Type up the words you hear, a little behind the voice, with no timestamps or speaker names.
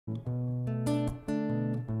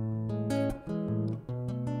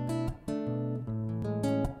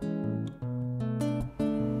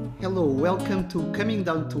Hello, welcome to Coming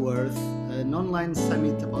Down to Earth, an online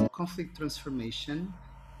summit about conflict transformation,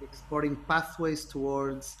 exploring pathways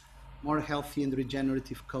towards more healthy and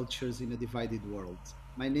regenerative cultures in a divided world.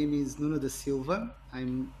 My name is Nuno da Silva.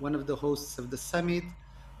 I'm one of the hosts of the summit,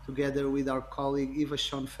 together with our colleague Eva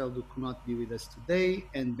Schoenfeld, who could not be with us today,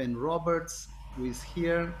 and Ben Roberts, who is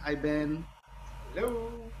here. Hi, Ben. Hello.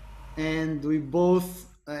 And we both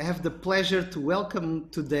have the pleasure to welcome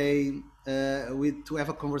today to have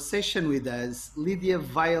a conversation with us, Lydia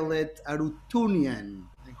Violet Harutoonian.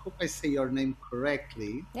 I hope I say your name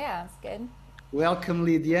correctly. Yeah, it's good. Welcome,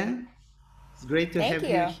 Lydia. It's great to Thank have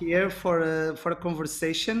you you. here for a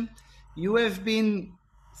conversation. You have been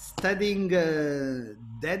studying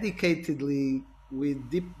dedicatedly with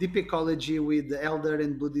deep ecology with the elder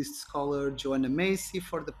and Buddhist scholar Joanna Macy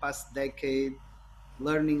for the past decade,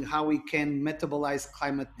 learning how we can metabolize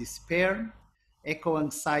climate despair, eco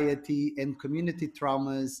anxiety, and community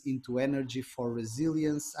traumas into energy for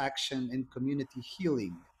resilience, action, and community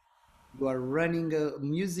healing. You are running a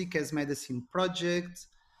Music as Medicine project,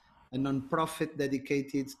 a nonprofit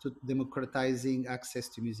dedicated to democratizing access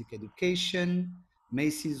to music education,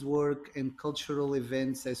 Macy's work, and cultural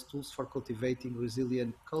events as tools for cultivating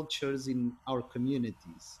resilient cultures in our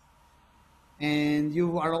communities. And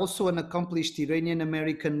you are also an accomplished Iranian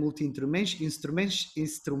American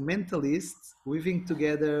multi-instrumentalist, weaving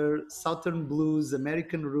together Southern blues,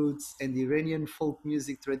 American roots, and Iranian folk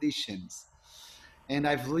music traditions. And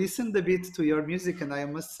I've listened a bit to your music, and I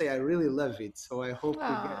must say I really love it. So I hope we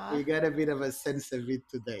Aw. get a bit of a sense of it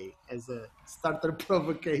today as a starter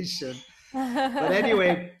provocation. But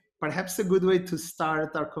anyway, perhaps a good way to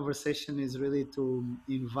start our conversation is really to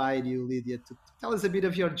invite you, Lydia, to tell us a bit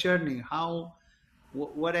of your journey.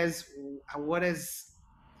 What has, what has,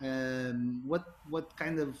 what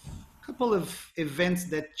kind of couple of events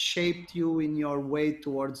that shaped you in your way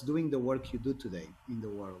towards doing the work you do today in the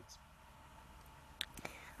world?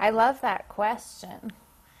 I love that question.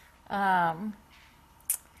 Um,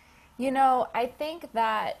 I think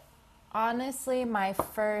that honestly, my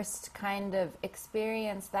first kind of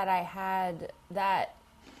experience that I had that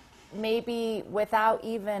maybe without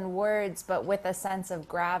even words, but with a sense of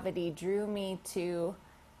gravity, drew me to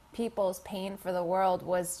people's pain for the world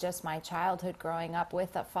was just my childhood growing up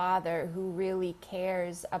with a father who really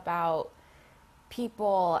cares about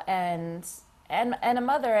people and a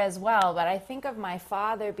mother as well. But I think of my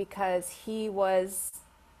father because he was,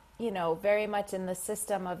 very much in the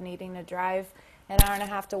system of needing to drive an hour and a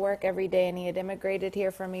half to work every day, and he had immigrated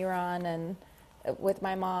here from Iran and with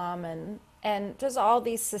my mom and just all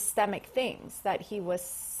these systemic things that he was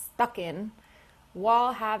stuck in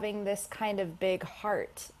while having this kind of big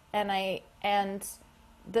heart. And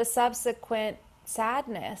the subsequent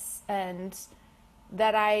sadness and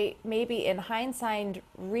that I maybe in hindsight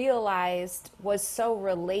realized was so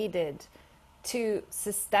related to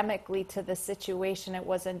systemically to the situation. It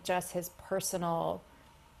wasn't just his personal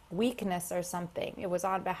weakness or something. It was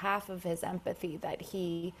on behalf of his empathy that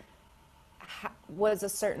he was a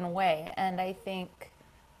certain way. And I think,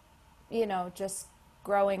 just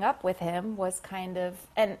growing up with him was kind of,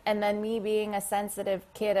 and then me being a sensitive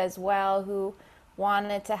kid as well who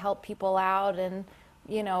wanted to help people out and,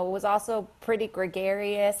 was also pretty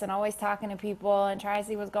gregarious and always talking to people and trying to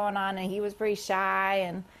see what's going on. And he was pretty shy.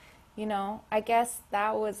 And, I guess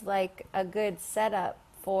that was like a good setup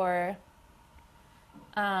for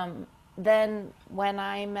then when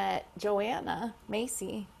I met Joanna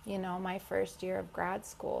Macy, my first year of grad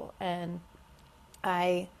school. And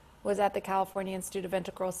I was at the California Institute of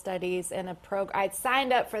Integral Studies in I'd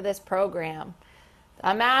signed up for this program,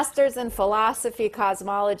 a master's in philosophy,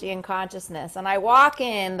 cosmology, and consciousness. And I walk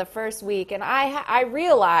in the first week and I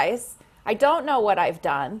realize I don't know what I've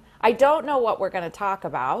done. I don't know what we're going to talk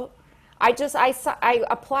about. I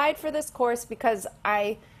applied for this course because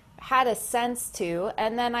I had a sense to,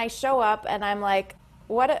 and then I show up and I'm like,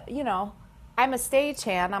 I'm a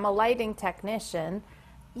stagehand, I'm a lighting technician.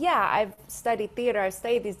 Yeah, I've studied theater, I've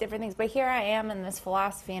studied these different things, but here I am in this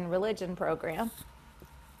philosophy and religion program.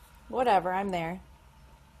 Whatever, I'm there.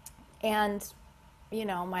 And,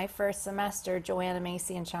 my first semester, Joanna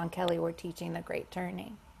Macy and Sean Kelly were teaching The Great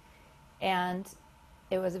Turning. And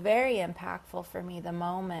it was very impactful for me the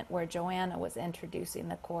moment where Joanna was introducing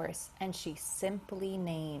the course and she simply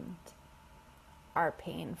named our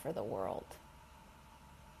pain for the world.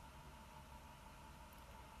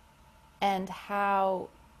 And how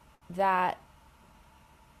that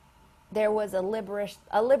there was a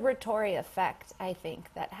liberatory effect, I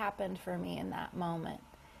think, that happened for me in that moment.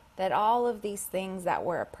 That all of these things that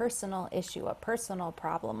were a personal issue, a personal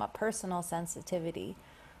problem, a personal sensitivity,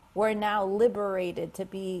 were now liberated to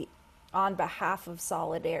be on behalf of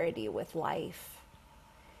solidarity with life.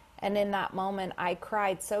 And in that moment, I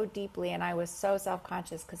cried so deeply and I was so self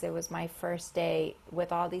conscious because it was my first day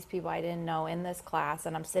with all these people I didn't know in this class.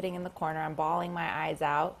 And I'm sitting in the corner, I'm bawling my eyes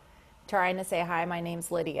out, trying to say, "Hi, my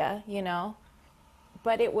name's Lydia," you know?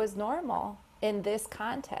 But it was normal in this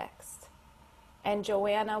context. And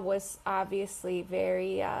Joanna was obviously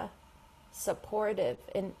very supportive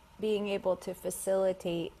in being able to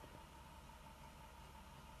facilitate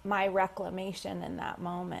my reclamation in that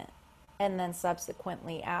moment and then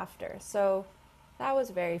subsequently after. So that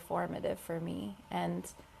was very formative for me. And,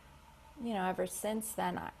 you know, ever since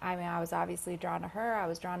then, I mean, I was obviously drawn to her. I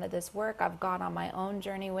was drawn to this work. I've gone on my own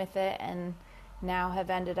journey with it and now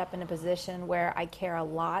have ended up in a position where I care a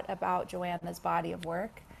lot about Joanna's body of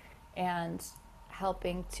work and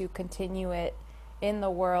helping to continue it in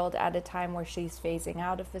the world at a time where she's phasing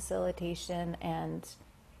out of facilitation. And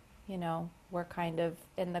you know, we're kind of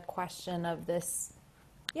in the question of this,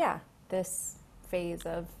 yeah, this phase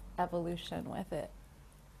of evolution with it.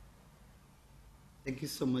 Thank you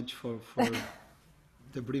so much for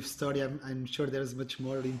the brief story. I'm sure there's much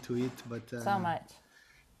more into it, but So much.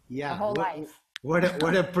 A yeah, whole life.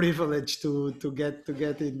 what a privilege to get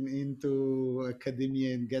into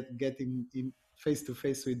academia and get in face to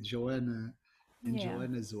face with Joanna and Yeah.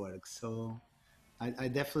 Joanna's work. So I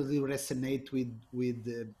definitely resonate with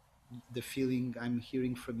the feeling I'm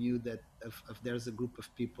hearing from you that of there's a group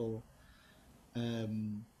of people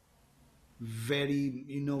um, very,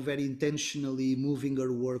 you know, very intentionally moving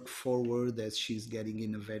her work forward as she's getting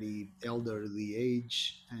in a very elderly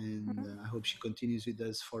age, and I hope she continues with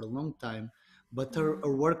us for a long time. But her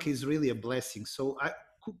work is really a blessing. So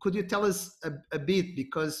could you tell us a bit,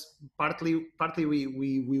 because partly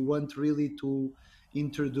we want really to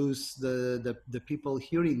introduce the people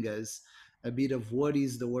hearing us a bit of what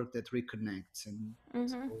is the work that reconnects, and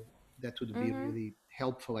so that would be really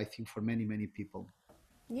helpful, I think, for many people.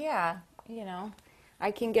 Yeah, you know, I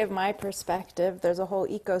can give my perspective. There's a whole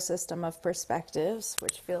ecosystem of perspectives,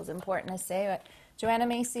 which feels important to say. But Joanna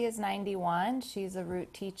Macy is 91. She's a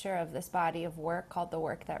root teacher of this body of work called The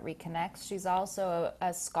Work That Reconnects. She's also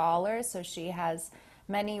a scholar, so she has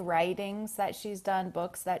many writings that she's done,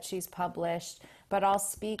 books that she's published. But I'll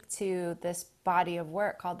speak to this body of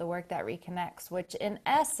work called The Work That Reconnects, which in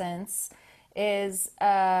essence is,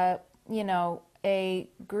 you know, a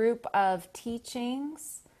group of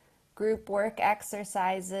teachings, group work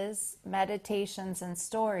exercises, meditations, and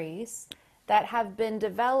stories that have been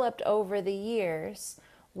developed over the years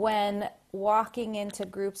when walking into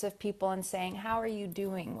groups of people and saying, "How are you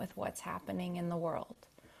doing with what's happening in the world?"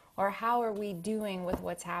 Or "How are we doing with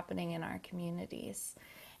what's happening in our communities?"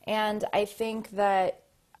 And I think that,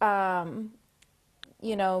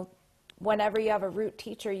 you know, whenever you have a root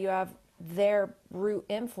teacher, you have their root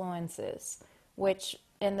influences, which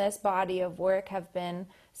in this body of work have been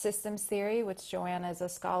systems theory, which Joanna is a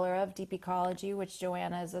scholar of, deep ecology, which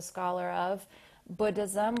Joanna is a scholar of,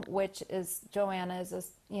 Buddhism, which is Joanna is a,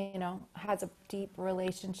 you know, has a deep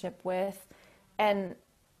relationship with, and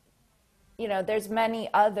you know, there's many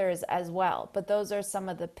others as well, but those are some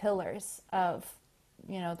of the pillars of,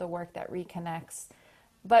 you know, the work that reconnects.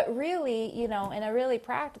 But really, you know, in a really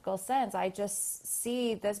practical sense, I just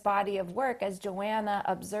see this body of work as Joanna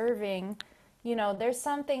observing, you know, there's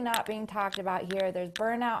something not being talked about here. There's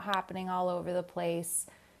burnout happening all over the place.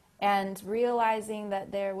 And realizing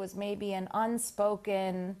that there was maybe an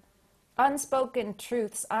unspoken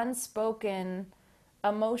truths, unspoken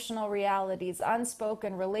emotional realities,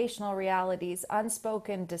 unspoken relational realities,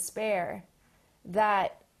 unspoken despair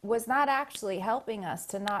that was not actually helping us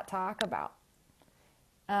to not talk about.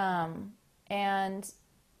 And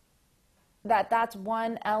that's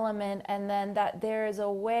one element, and then that there is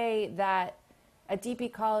a way that a deep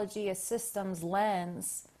ecology, a systems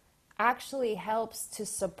lens, actually helps to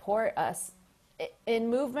support us in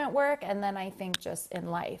movement work, and then I think just in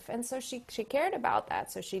life. And so she cared about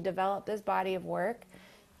that, so she developed this body of work.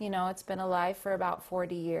 You know, it's been alive for about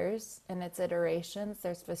 40 years in its iterations.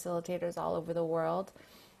 There's facilitators all over the world,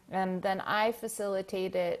 and then I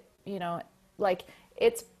facilitate it, you know, like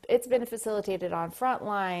it's been facilitated on front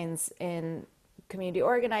lines, in community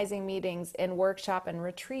organizing meetings, in workshop and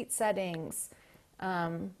retreat settings.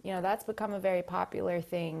 You know, that's become a very popular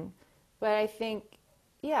thing. But I think,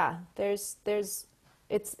 yeah, there's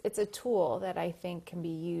it's a tool that I think can be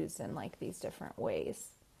used in like these different ways.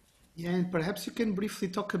 Yeah, and perhaps you can briefly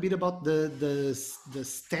talk a bit about the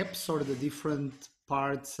steps or the different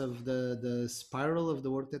parts of the spiral of the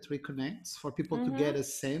work that reconnects for people to get a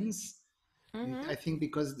sense. I think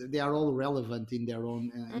because they are all relevant in their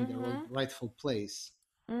own rightful place.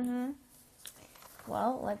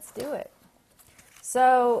 Well, let's do it.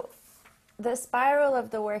 So, the spiral of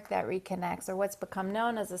the work that reconnects, or what's become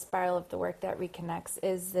known as the spiral of the work that reconnects,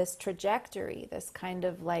 is this trajectory, this kind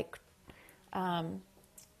of like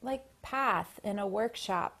path in a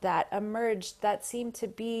workshop that emerged that seemed to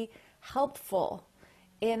be helpful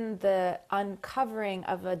in the uncovering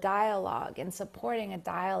of a dialogue and supporting a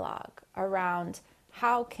dialogue around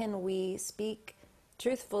how can we speak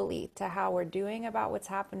truthfully to how we're doing about what's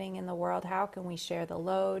happening in the world, how can we share the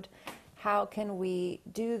load, how can we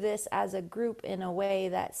do this as a group in a way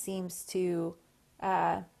that seems to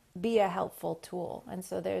be a helpful tool. And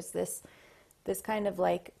so there's this kind of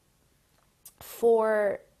like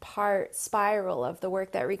 4-part spiral of the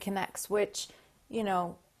work that reconnects, which,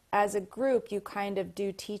 as a group, you kind of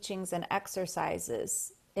do teachings and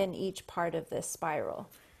exercises in each part of this spiral.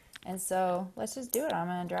 And so let's just do it. I'm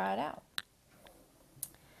going to draw it out.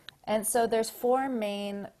 And so there's 4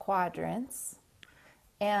 main quadrants,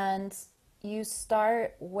 and you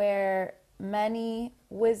start where many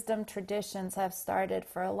wisdom traditions have started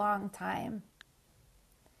for a long time.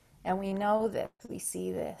 And we know this, we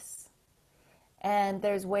see this. And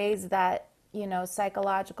there's ways that,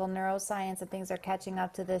 psychological neuroscience and things are catching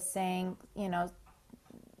up to this, saying,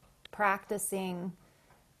 practicing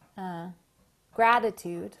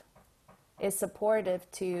gratitude is supportive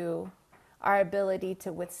to our ability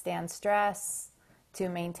to withstand stress, to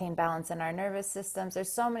maintain balance in our nervous systems.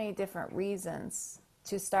 There's so many different reasons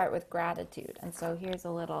to start with gratitude. And so here's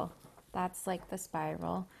a little, that's like the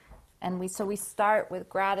spiral. And we start with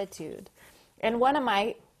gratitude. And one of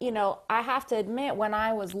my, I have to admit, when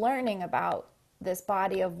I was learning about this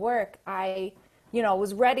body of work, I,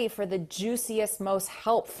 was ready for the juiciest, most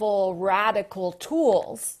helpful, radical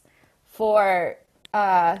tools for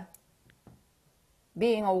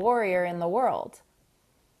being a warrior in the world.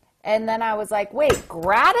 And then I was like, wait,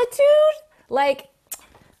 gratitude? Like,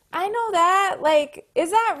 I know that. Like, is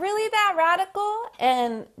that really that radical?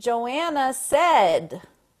 And Joanna said,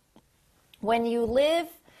 when you live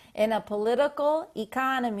in a political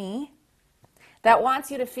economy that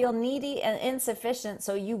wants you to feel needy and insufficient,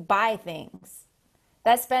 so you buy things,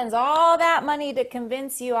 that spends all that money to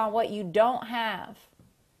convince you on what you don't have,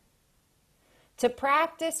 to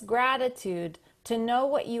practice gratitude, to know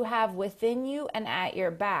what you have within you and at your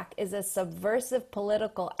back, is a subversive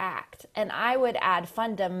political act. And I would add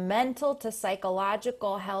fundamental to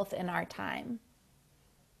psychological health in our time.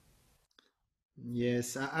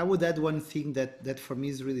 Yes, I would add one thing that for me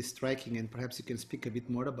is really striking, and perhaps you can speak a bit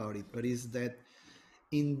more about it, but is that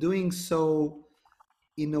in doing so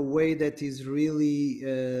in a way that is really,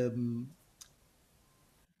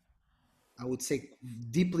 I would say,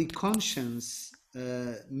 deeply conscious,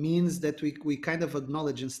 means that we kind of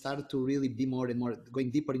acknowledge and start to really be more and more going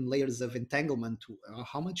deeper in layers of entanglement to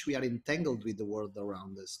how much we are entangled with the world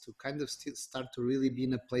around us, to kind of still start to really be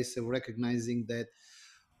in a place of recognizing that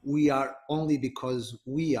we are only because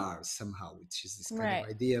we are somehow, which is this kind of Right.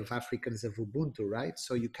 idea of Africans of Ubuntu, right?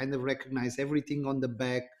 So you kind of recognize everything on the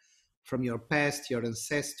back from your past, your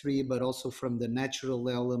ancestry, but also from the natural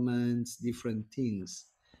elements, different things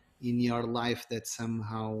in your life that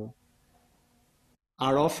somehow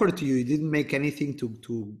are offered to you. You didn't make anything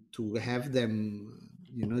to have them.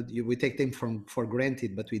 We take them for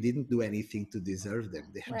granted, but we didn't do anything to deserve them.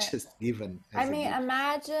 They are Right. just given I as a mean, gift.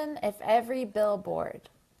 imagine if every billboard,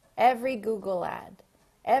 every Google ad,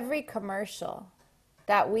 every commercial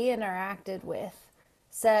that we interacted with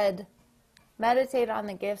said, meditate on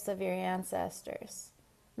the gifts of your ancestors.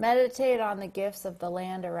 Meditate on the gifts of the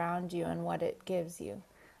land around you and what it gives you.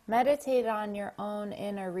 Meditate on your own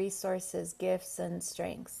inner resources, gifts, and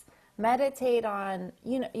strengths. Meditate on,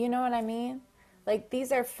 you know what I mean? Like,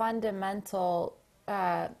 these are fundamental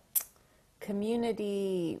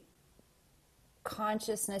community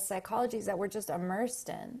consciousness psychologies that we're just immersed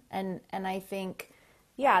in. And I think,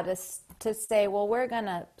 yeah, to say, well, we're going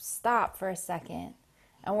to stop for a second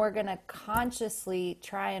and we're going to consciously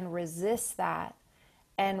try and resist that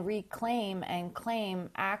and reclaim and claim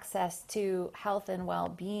access to health and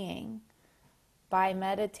well-being by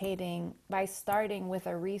meditating, by starting with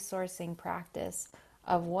a resourcing practice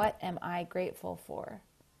of what am I grateful for?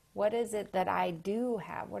 What is it that I do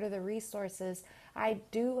have? What are the resources I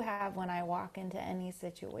do have when I walk into any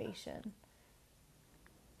situation?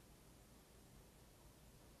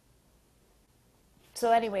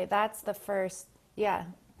 So anyway, that's the first, yeah,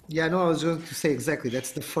 Yeah, no, I was going to say exactly.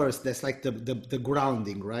 That's the first. That's like the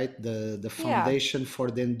grounding, right? The yeah. foundation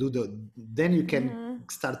for then you can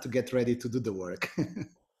start to get ready to do the work.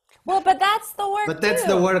 Well, but that's the work But that's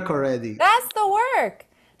the too. work already. That's the work.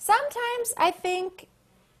 Sometimes I think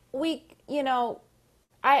we,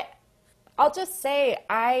 I I'll just say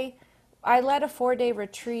I led a 4-day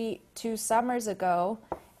retreat 2 summers ago,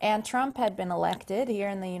 and Trump had been elected here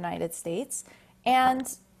in the United States.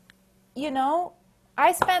 And, you know,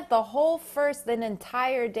 I spent an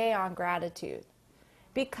entire day on gratitude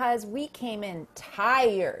because we came in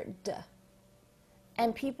tired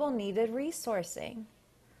and people needed resourcing.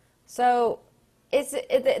 So there's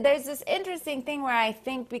this interesting thing where I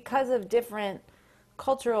think because of different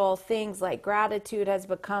cultural things, like gratitude has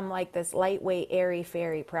become like this lightweight, airy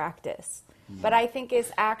fairy practice. But I think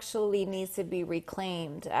it actually needs to be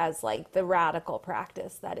reclaimed as like the radical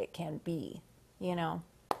practice that it can be, you know?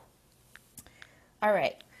 All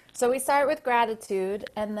right. So we start with gratitude,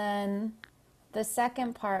 and then the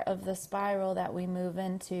second part of the spiral that we move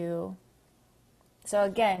into. So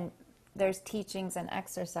again, there's teachings and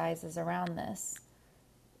exercises around this,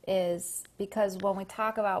 is because when we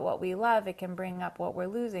talk about what we love, it can bring up what we're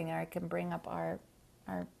losing, or it can bring up our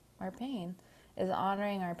our pain, is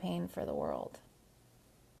honoring our pain for the world.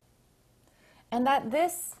 And that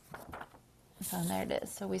this, so there it is.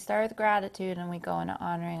 So we start with gratitude and we go into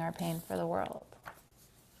honoring our pain for the world.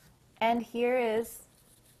 And here is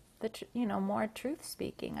more truth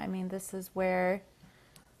speaking. I mean, this is where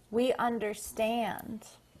we understand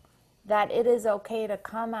that it is okay to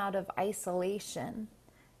come out of isolation,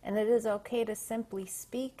 and it is okay to simply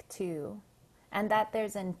speak to, and that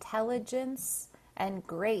there's intelligence and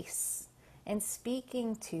grace in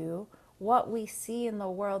speaking to what we see in the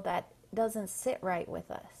world that doesn't sit right with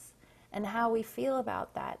us, and how we feel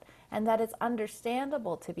about that, and that it's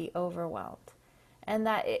understandable to be overwhelmed, and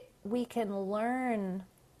that we can learn.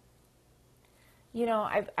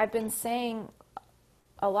 I've been saying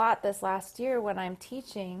a lot this last year when I'm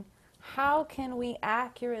teaching, how can we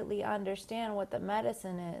accurately understand what the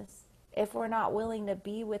medicine is if we're not willing to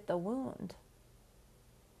be with the wound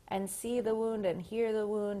and see the wound and hear the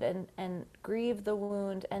wound and grieve the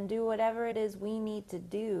wound and do whatever it is we need to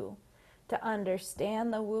do to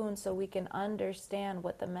understand the wound so we can understand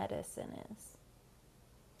what the medicine is?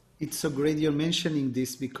 It's so great you're mentioning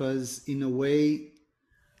this because, in a way,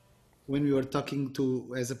 when we were talking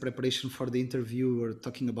to as a preparation for the interview, we were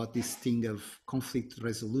talking about this thing of conflict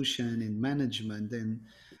resolution and management, and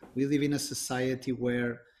we live in a society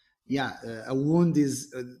where, yeah, a wound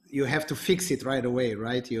is you have to fix it right away,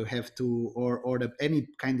 right? You have to, any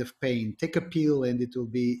kind of pain, take a pill and it will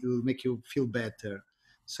make you feel better.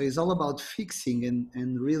 So it's all about fixing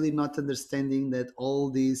and really not understanding that all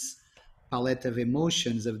these palette of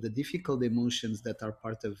emotions, of the difficult emotions that are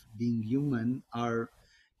part of being human, are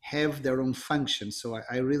have their own function. So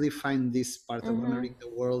I really find this part of Mm-hmm. honoring the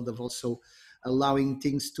world, of also allowing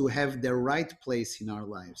things to have their right place in our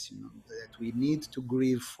lives, that we need to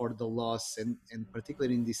grieve for the loss, and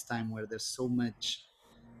particularly in this time where there's so much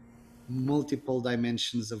multiple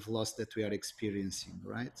dimensions of loss that we are experiencing,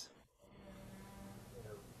 right?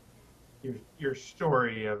 Your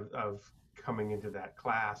story of coming into that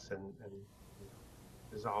class and you know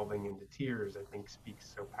dissolving into tears, I think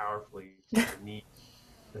speaks so powerfully to the need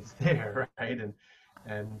that's there, right?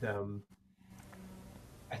 And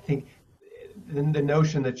I think the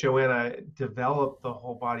notion that Joanna developed the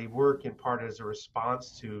whole body work in part as a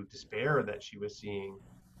response to despair that she was seeing,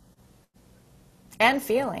 And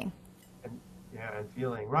feeling. and yeah, and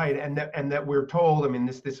feeling, right, and that we're told, I mean,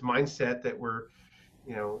 this mindset that we're,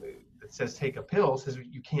 that says take a pill, says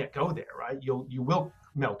you can't go there, right? You will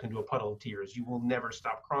melt into a puddle of tears. You will never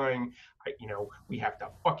stop crying. We have to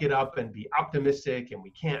buck it up and be optimistic, and we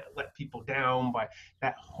can't let people down. By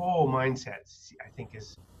that whole mindset, I think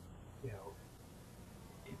is, you know,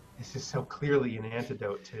 this is so clearly an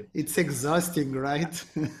antidote to It's exhausting, right?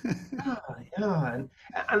 yeah, yeah,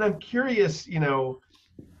 and I'm curious,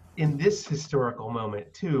 in this historical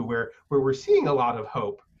moment too, where we're seeing a lot of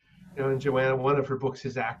hope. And Joanna, one of her books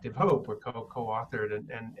is Active Hope, we're co-authored,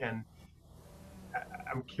 and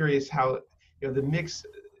I'm curious how, the mix,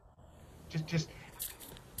 just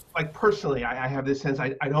like personally, I have this sense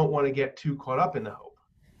I don't want to get too caught up in the hope,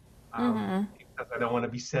 Mm-hmm. because I don't want to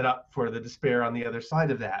be set up for the despair on the other side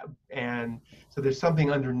of that. And so there's something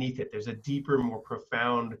underneath it. There's a deeper, more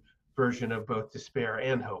profound version of both despair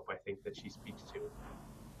and hope, I think, that she speaks to in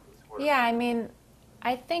this work. Yeah, I mean,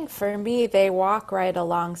 I think for me, they walk right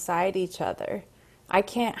alongside each other. I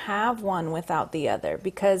can't have one without the other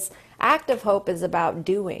because active hope is about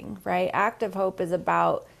doing, right? Active hope is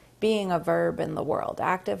about being a verb in the world.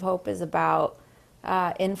 Active hope is about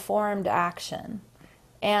informed action.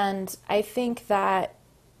 And I think that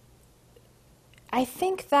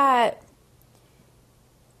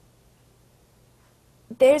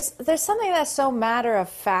there's something that's so matter of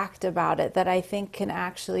fact about it that I think can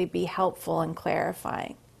actually be helpful and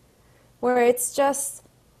clarifying. where it's just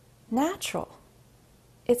natural.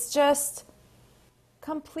 It's just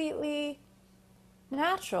completely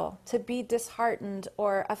natural to be disheartened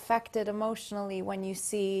or affected emotionally when you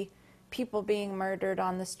see people being murdered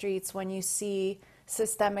on the streets, when you see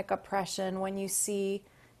systemic oppression, when you see,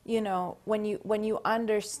 when you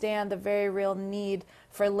understand the very real need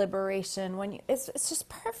for liberation, it's just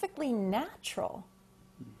perfectly natural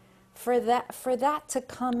for that to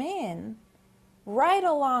come in right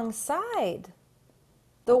alongside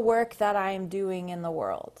the work that I am doing in the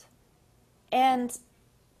world. And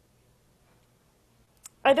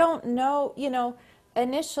I don't know,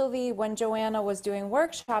 initially when Joanna was doing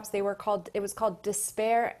workshops, it was called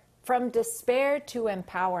Despair, from Despair to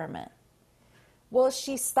Empowerment. Well,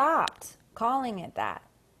 she stopped calling it that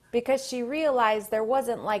because she realized there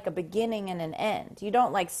wasn't like a beginning and an end. You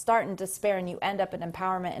don't like start in despair and you end up in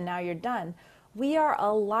empowerment and now you're done. We are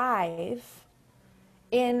alive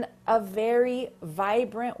in a very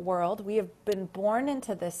vibrant world. We have been born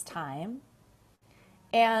into this time,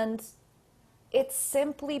 and it's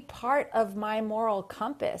simply part of my moral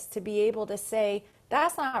compass to be able to say,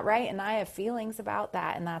 that's not right, and I have feelings about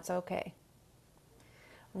that, and that's okay.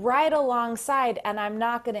 Right alongside, and I'm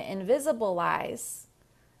not going to invisibilize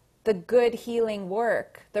the good healing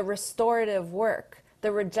work, the restorative work,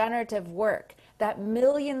 the regenerative work that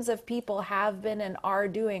millions of people have been and are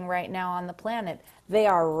doing right now on the planet. They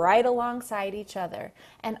are right alongside each other.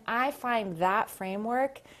 And I find that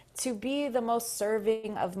framework to be the most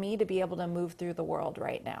serving of me to be able to move through the world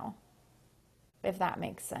right now, if that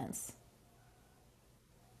makes sense.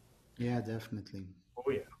 Yeah, definitely. Oh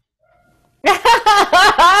yeah.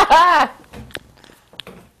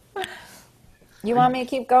 You want me to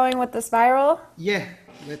keep going with the spiral? Yeah,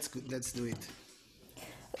 let's do it.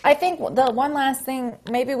 I think the one last thing,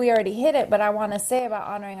 maybe we already hit it, but I want to say about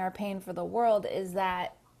honoring our pain for the world is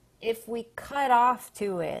that if we cut off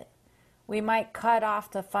to it, we might cut off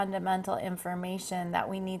the fundamental information that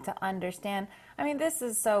we need to understand. I mean, this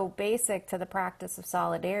is so basic to the practice of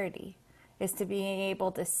solidarity, is to being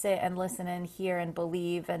able to sit and listen and hear and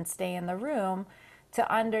believe and stay in the room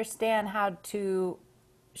to understand how to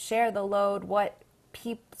share the load, what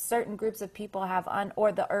certain groups of people have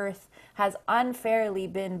or the earth has unfairly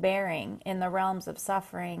been bearing in the realms of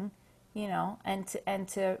suffering, and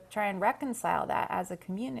to try and reconcile that as a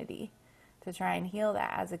community, to try and heal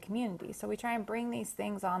that as a community. So we try and bring these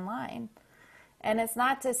things online. And it's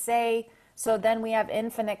not to say, so then we have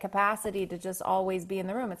infinite capacity to just always be in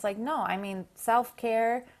the room. It's like, no, I mean,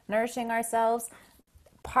 self-care, nourishing ourselves.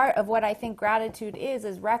 Part of what I think gratitude is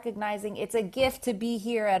recognizing it's a gift to be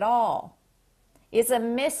here at all. It's a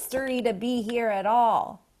mystery to be here at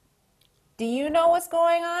all. Do you know what's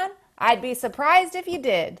going on? I'd be surprised if you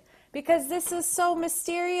did, because this is so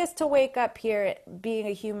mysterious to wake up here being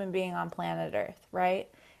a human being on planet Earth, right?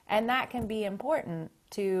 And that can be important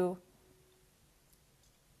to,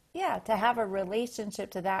 yeah, to have a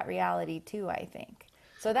relationship to that reality too, I think.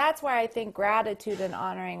 So that's why I think gratitude and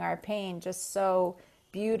honoring our pain just so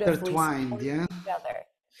beautifully Intertwined, support yeah. each other.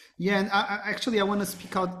 Yeah, and actually, I want to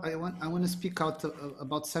speak out. I want to speak out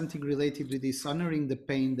about something related with this honoring the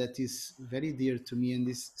pain that is very dear to me, and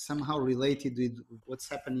is somehow related with what's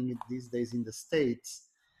happening these days in the States.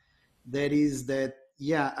 That is that.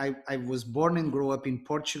 Yeah, I was born and grew up in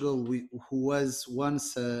Portugal, who was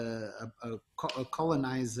once a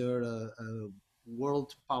colonizer, a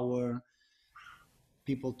world power.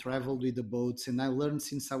 People traveled with the boats, and I learned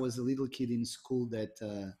since I was a little kid in school that.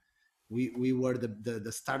 We were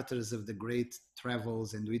the starters of the great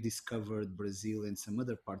travels, and we discovered Brazil and some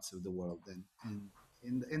other parts of the world,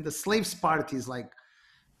 and the slaves part is like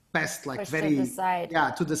passed like Push to the very, side. yeah,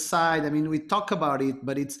 to the side. I mean, we talk about it,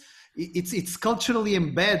 but it's culturally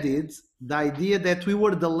embedded, the idea that we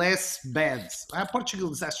were the less bads.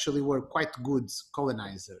 Portuguese actually were quite good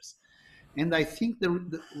colonizers. And I think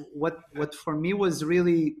what for me was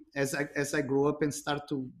really, as I grew up and start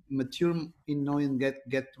to mature in knowing,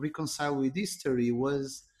 get reconciled with history,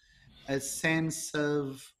 was a sense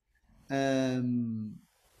of um,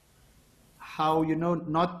 how,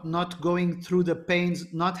 not going through the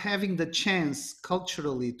pains, not having the chance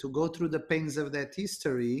culturally to go through the pains of that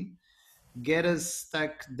history, get us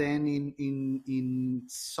stuck then in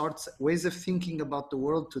sorts ways of thinking about the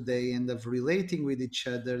world today and of relating with each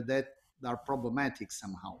other that are problematic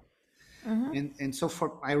somehow. And so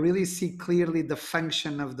for I really see clearly the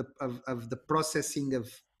function of the processing of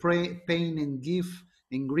pain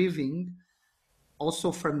and grieving,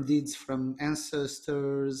 also from deeds from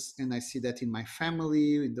ancestors. And I see that in my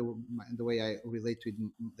family, in the way I relate with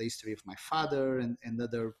the history of my father and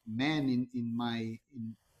other men in my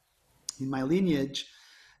lineage.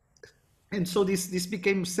 and so this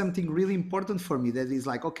became something really important for me, that is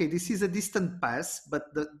like, okay, this is a distant past, but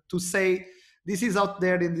to say this is out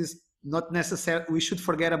there in this, not necessary, we should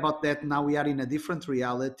forget about that, now we are in a different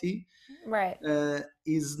reality, Right.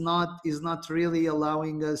 is not really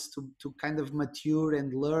allowing us to kind of mature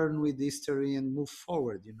and learn with history and move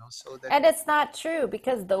forward, so that. And it's not true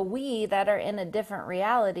because the we that are in a different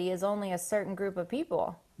reality is only a certain group of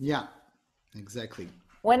people. Yeah, exactly.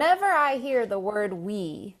 Whenever I hear the word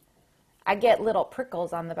we, I get little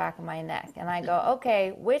prickles on the back of my neck and I go,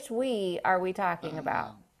 okay, which we are we talking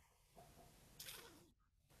about?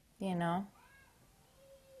 You know?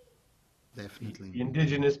 Definitely. The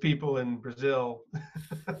indigenous people in Brazil,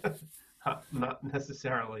 not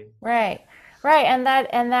necessarily. Right. Right. And that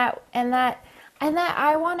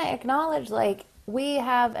I want to acknowledge, like, we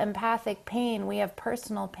have empathic pain, we have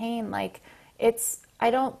personal pain. Like, it's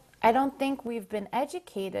I don't think we've been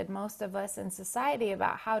educated, most of us in society,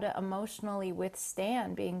 about how to emotionally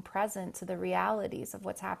withstand being present to the realities of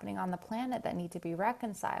what's happening on the planet that need to be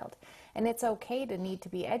reconciled. And it's okay to need to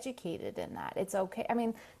be educated in that. It's okay. I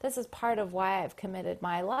mean, this is part of why I've committed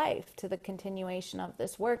my life to the continuation of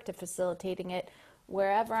this work, to facilitating it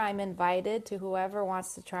wherever I'm invited, to whoever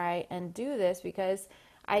wants to try and do this, because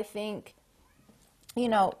I think,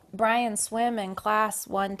 Brian Swim in class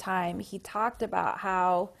one time, he talked about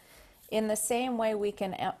how in the same way we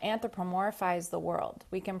can anthropomorphize the world,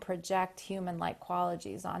 we can project human-like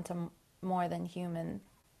qualities onto more than human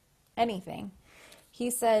anything. He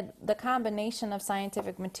said the combination of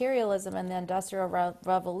scientific materialism and the Industrial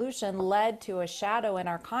Revolution led to a shadow in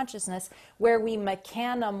our consciousness where we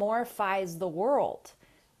mechanomorphized the world.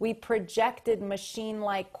 We projected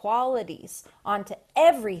machine-like qualities onto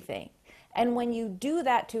everything. And when you do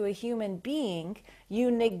that to a human being, you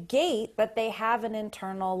negate that they have an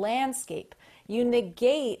internal landscape. You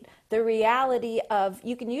negate the reality of,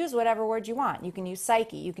 you can use whatever word you want. You can use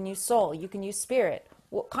psyche, you can use soul, you can use spirit,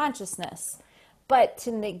 consciousness. But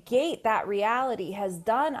to negate that reality has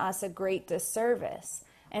done us a great disservice.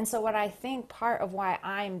 And so what I think part of why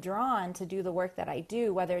I'm drawn to do the work that I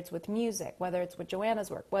do, whether it's with music, whether it's with Joanna's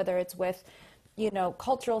work, whether it's with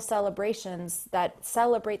cultural celebrations that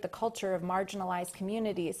celebrate the culture of marginalized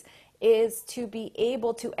communities, is to be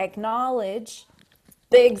able to acknowledge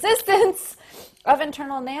the existence of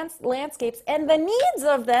internal landscapes and the needs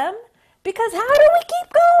of them, because how do we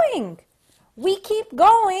keep going? We keep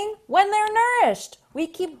going when they're nourished. We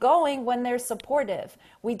keep going when they're supportive.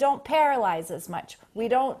 We don't paralyze as much. We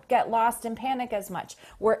don't get lost in panic as much.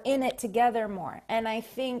 We're in it together more. And I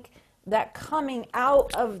think that coming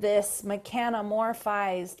out of this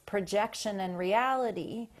mechanomorphized projection and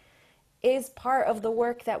reality is part of the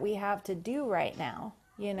work that we have to do right now,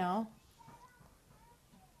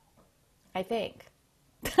 I think.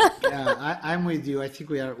 Yeah, I'm with you. I think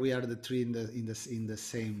we are the three in the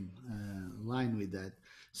same line with that.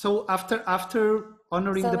 So after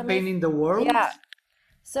honoring So the let me, pain in the world. yeah.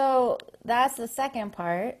 So that's the second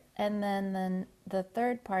part. And then the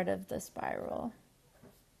third part of the spiral.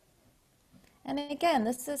 And again,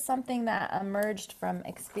 this is something that emerged from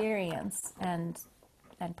experience and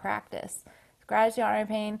practice. Gratitude, honor, and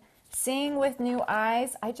pain. Seeing with new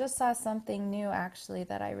eyes. I just saw something new actually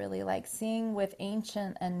that I really like. Seeing with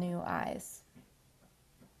ancient and new eyes.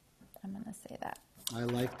 I'm going to say that. I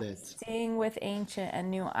like that. Seeing with ancient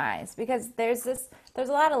and new eyes, because there's a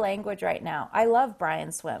lot of language right now. I love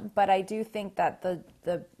Brian Swim, but I do think that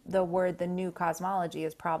the word, the new cosmology,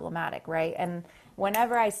 is problematic, right? And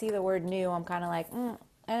whenever I see the word new, I'm kind of like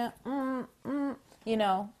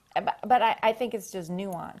but I think it's just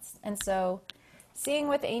nuanced. And so seeing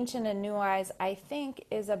with ancient and new eyes, I think,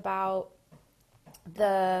 is about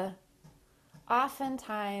the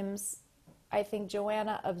oftentimes, I think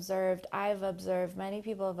Joanna observed, I've observed, many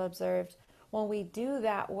people have observed, when we do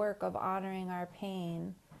that work of honoring our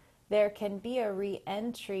pain, there can be a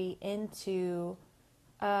re-entry into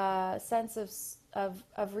a sense of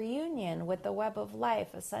reunion with the web of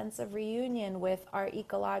life, a sense of reunion with our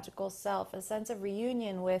ecological self, a sense of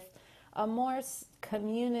reunion with a more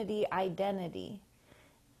community identity.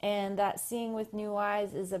 And that seeing with new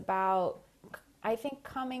eyes is about, I think,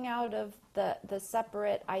 coming out of the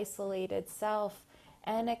separate, isolated self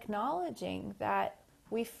and acknowledging that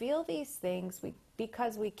we feel these things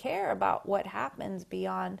because we care about what happens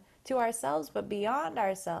beyond to ourselves, but beyond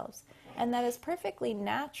ourselves. And that is perfectly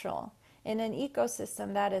natural in an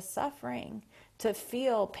ecosystem that is suffering, to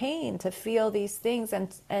feel pain, to feel these things,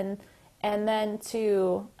 and then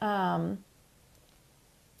to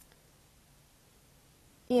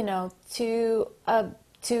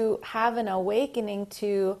to have an awakening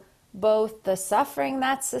to both the suffering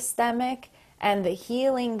that's systemic and the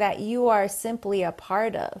healing that you are simply a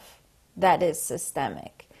part of that is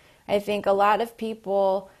systemic. I think a lot of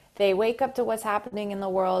people, they wake up to what's happening in the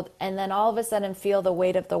world and then all of a sudden feel the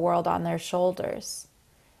weight of the world on their shoulders.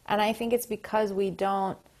 And I think it's because we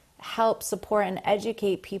don't help support and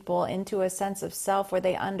educate people into a sense of self where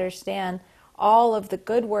they understand all of the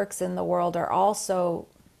good works in the world are also,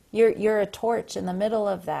 you're a torch in the middle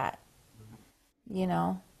of that, you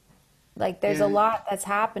know? Like there's a Yeah, lot that's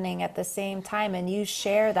happening at the same time and you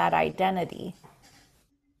share that identity.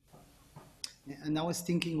 and I was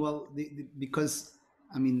thinking, well, because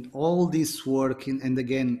I mean, all this work, and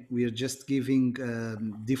again, we are just giving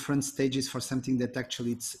different stages for something that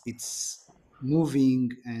actually it's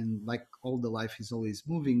moving, and like all the life is always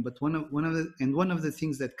moving. But one of the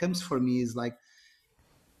things that comes for me is like,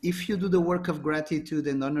 if you do the work of gratitude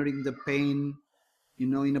and honoring the pain,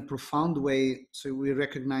 in a profound way, so we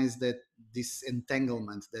recognize that this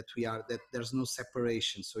entanglement that we are, that there's no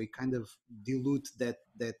separation, so we kind of dilute that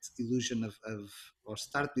illusion of or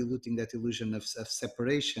start diluting that illusion of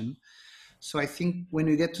separation. So I think when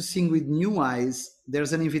we get to seeing with new eyes,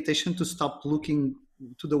 there's an invitation to stop looking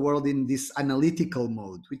to the world in this analytical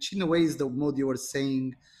mode, which in a way is the mode you were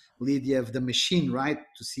saying, Lydia, of the machine, right?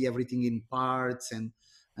 To see everything in parts and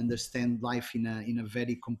understand life in a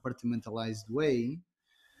very compartmentalized way.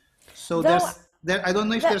 So Though I don't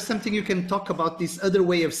know if that, there's something you can talk about this other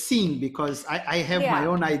way of seeing, because I have my yeah,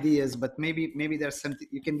 own ideas, but maybe there's something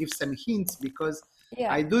you can give some hints, because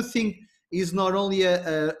I yeah. do think is not only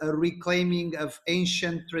a reclaiming of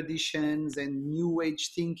ancient traditions and new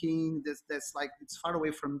age thinking. That's like, it's far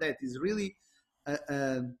away from that. It's really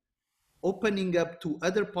a opening up to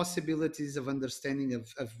other possibilities of understanding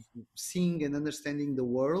of seeing and understanding the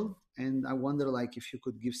world. And I wonder, like, if you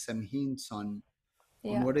could give some hints on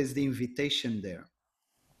Yeah. what is the invitation there.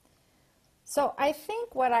 So I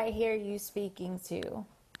think what I hear you speaking to,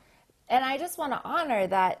 and I just want to honor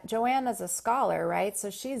that Joanna's a scholar, right? So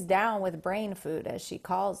she's down with brain food, as she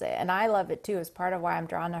calls it. And I love it too, as part of why I'm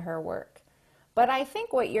drawn to her work. But I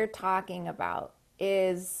think what you're talking about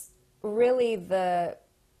is really the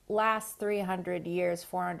last 300 years,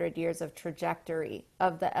 400 years of trajectory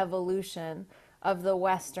of the evolution of the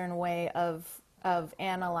Western way of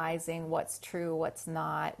analyzing what's true, what's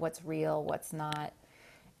not, what's real, what's not,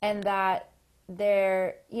 and that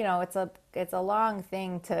there, it's a long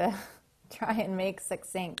thing to try and make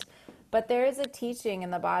succinct, but there is a teaching in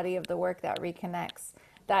the body of the work that reconnects,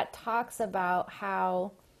 that talks about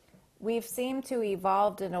how we've seemed to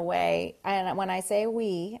evolved in a way, and when I say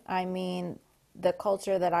we, I mean the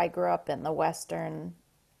culture that I grew up in, the Western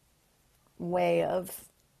way of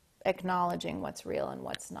acknowledging what's real and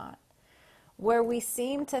what's not, where we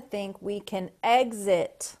seem to think we can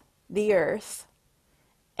exit the earth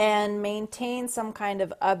and maintain some kind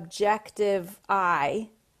of objective eye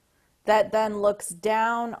that then looks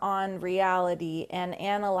down on reality and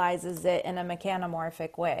analyzes it in a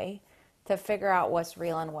mechanomorphic way to figure out what's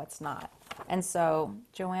real and what's not. And so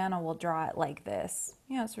Joanna will draw it like this.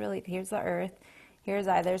 It's really, here's the earth, here's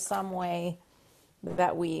I, there's some way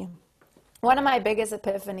that we, one of my biggest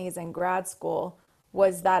epiphanies in grad school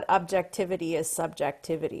was that objectivity is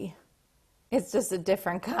subjectivity. It's just a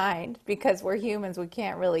different kind because we're humans. We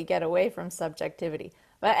can't really get away from subjectivity.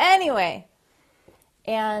 But anyway,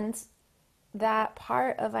 and that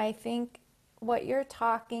part of, I think, what you're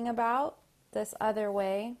talking about, this other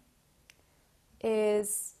way,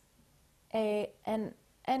 is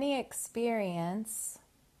any experience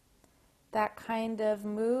that kind of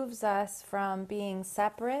moves us from being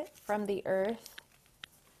separate from the earth,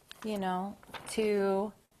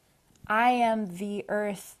 to I am the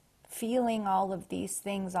earth feeling all of these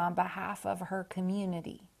things on behalf of her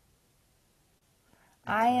community.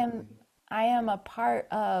 I am Exactly. I am a part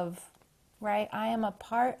of, right? I am a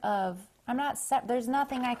part of, I'm not there's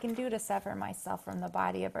nothing I can do to sever myself from the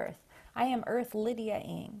body of earth. I am earth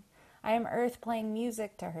Lydia-ing. I am earth playing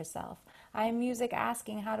music to herself. I am music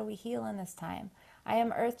asking, how do we heal in this time? I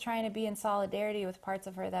am earth trying to be in solidarity with parts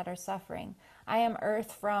of her that are suffering. I am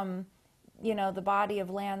earth from, the body of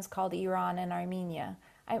lands called Iran and Armenia.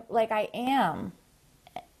 I am.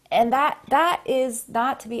 And that is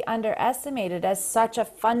not to be underestimated as such a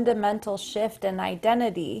fundamental shift in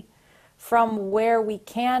identity from where we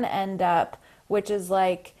can end up, which is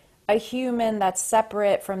like a human that's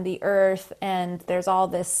separate from the earth, and there's all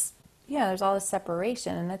this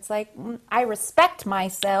separation, and it's like, I respect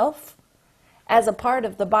myself as a part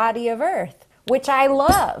of the body of earth, which I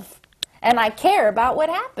love, and I care about what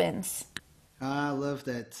happens. I love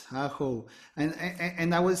that. Aho.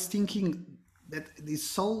 And I was thinking that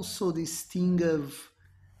it's also this thing of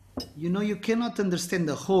You cannot understand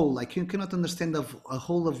the whole. Like, you cannot understand a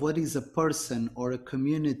whole of what is a person or a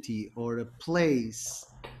community or a place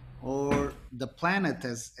or the planet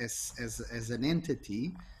as an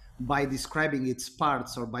entity by describing its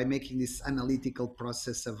parts or by making this analytical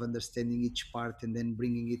process of understanding each part and then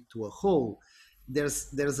bringing it to a whole.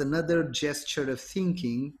 There's another gesture of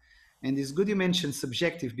thinking, and it's good you mentioned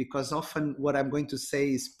subjective, because often what I'm going to say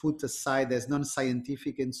is put aside as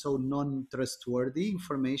non-scientific and so non-trustworthy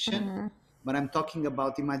information. But I'm talking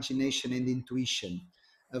about imagination and intuition,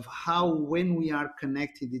 of how when we are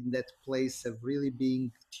connected in that place of really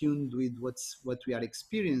being tuned with what we are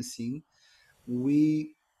experiencing,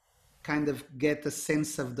 we kind of get a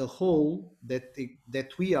sense of the whole that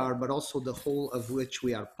we are, but also the whole of which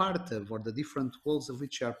we are part of, or the different wholes of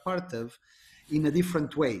which we are part of, in a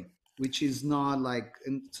different way, which is not like.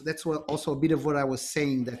 And so that's what also a bit of what I was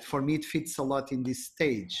saying, that for me it fits a lot in this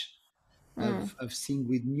stage of seeing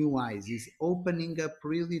with new eyes, is opening up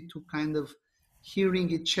really to kind of hearing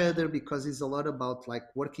each other, because it's a lot about like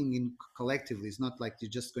working in collectively. It's not like you're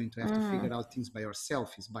just going to have to figure out things by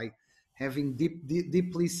yourself. It's by having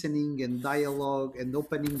deep listening and dialogue and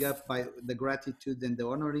opening up by the gratitude and the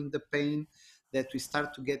honoring the pain, that we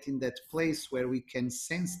start to get in that place where we can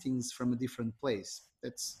sense things from a different place.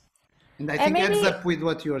 That's, and I And think adds maybe up with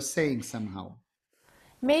what you're saying somehow.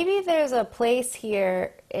 maybe there's a place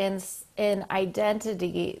here in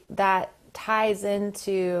identity that ties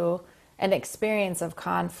into an experience of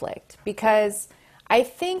conflict, because I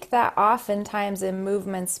think that oftentimes in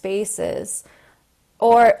movement spaces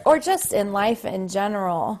or just in life in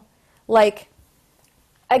general, like,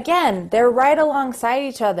 again, they're right alongside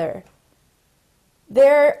each other.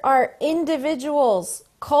 There are individuals,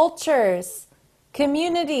 cultures,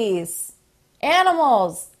 communities,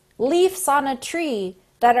 animals, leaves on a tree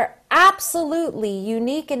that are absolutely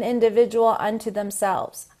unique and individual unto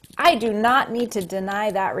themselves. I do not need to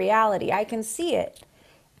deny that reality. I can see it.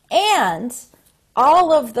 And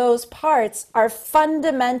all of those parts are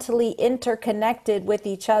fundamentally interconnected with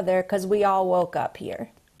each other because we all woke up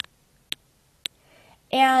here.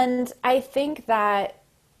 And I think that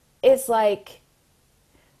it's like,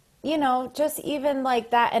 just even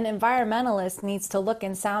like that, an environmentalist needs to look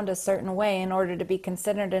and sound a certain way in order to be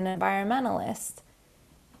considered an environmentalist.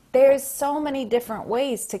 There's so many different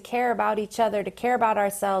ways to care about each other, to care about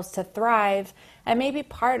ourselves, to thrive. And maybe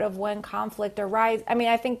part of when conflict arises, I mean,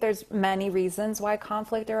 I think there's many reasons why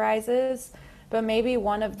conflict arises, but maybe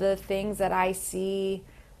one of the things that I see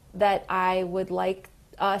that I would like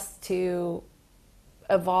us to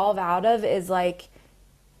evolve out of is like,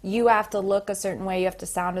 you have to look a certain way, you have to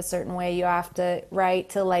sound a certain way, you have to, right,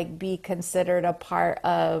 to like be considered a part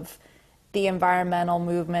of the environmental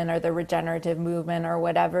movement or the regenerative movement or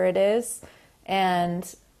whatever it is.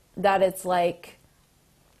 And that it's like,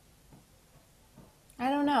 I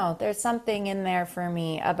don't know, there's something in there for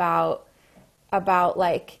me about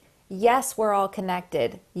like, yes, we're all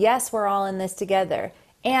connected. Yes, we're all in this together.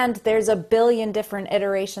 And there's a billion different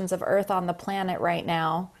iterations of Earth on the planet right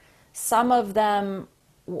now. Some of them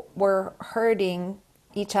were hurting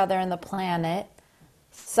each other and the planet.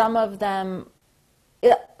 Some of them,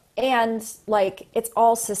 and like it's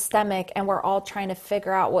all systemic, and we're all trying to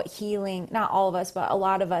figure out what healing, not all of us, but a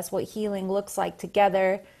lot of us, what healing looks like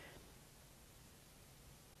together.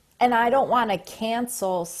 And I don't want to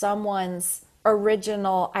cancel someone's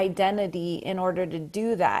original identity in order to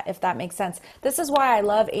do that, if that makes sense. This is why I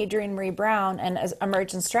love Adrienne Marie Brown and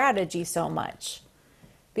emergent strategy so much,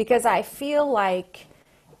 because I feel like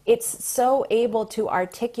it's so able to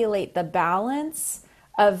articulate the balance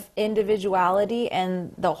of individuality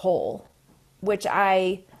and the whole, which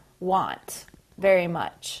I want very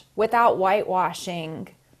much, without whitewashing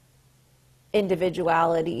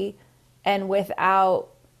individuality and without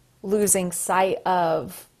losing sight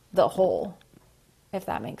of the whole, if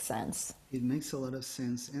that makes sense. It makes a lot of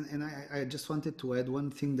sense. And I just wanted to add one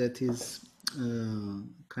thing that is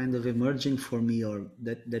kind of emerging for me, or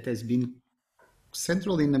that has been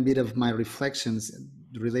central in a bit of my reflections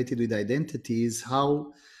related with identity, is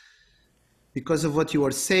how, because of what you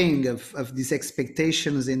were saying of these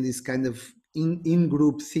expectations and this kind of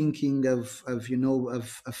in-group thinking of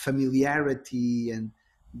familiarity, and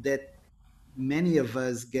that many of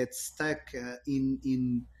us get stuck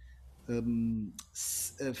in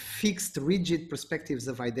fixed, rigid perspectives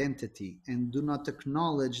of identity, and do not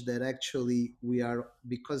acknowledge that actually we are,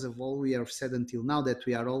 because of all we have said until now, that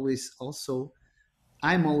we are always also,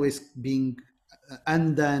 I'm always being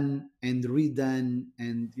undone and redone,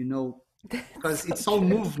 and because So it's all true.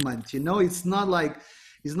 movement. It's not like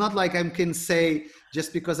It's not like I can say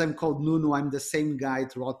just because I'm called Nuno, I'm the same guy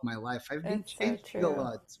throughout my life. I've been It's so changing a true.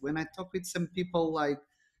 lot. When I talk with some people like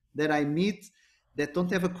that I meet that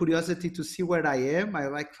don't have a curiosity to see where I am, I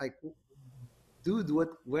like, dude,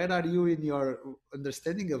 where are you in your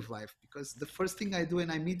understanding of life? Because the first thing I do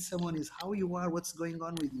when I meet someone is how you are, what's going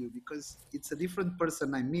on with you, because it's a different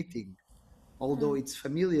person I'm meeting, although it's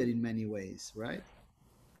familiar in many ways, right?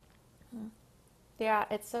 Yeah,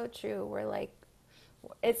 it's so true. We're like,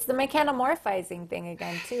 it's the mechanomorphizing thing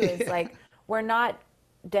again, too. Is Yeah. like, we're not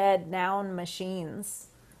dead noun machines.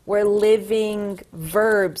 We're living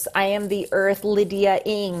verbs. I am the earth, Lydia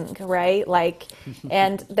ing, right? Like,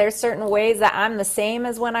 and there's certain ways that I'm the same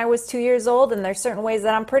as when I was 2 years old, and there's certain ways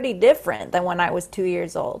that I'm pretty different than when I was 2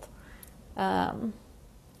 years old. Um,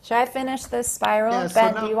 should I finish this spiral? Yeah, so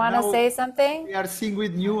Ben, do now you want to now say something? we are seeing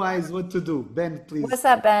with new eyes what to do. Ben, What's please.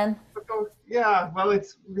 up, Ben? So, yeah, well,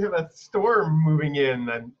 we have a storm moving in,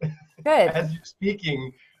 and Good. as you're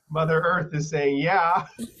speaking, Mother Earth is saying, "Yeah,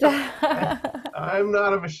 I'm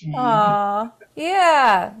not a machine." Aw.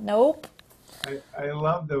 Yeah. Nope. I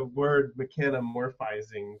love the word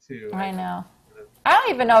mechanomorphizing too. I I think know. it's sort of, I don't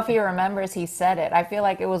even know if he remembers he said it. I feel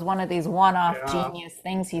like it was one of these one-off yeah, genius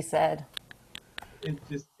things he said.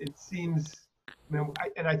 it seems,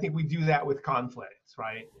 and I think we do that with conflicts,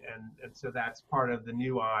 right? And so that's part of the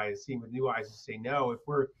new eyes, seeing with new eyes, to say no. If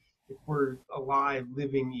we're alive,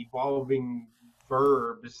 living, evolving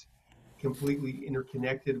verbs, completely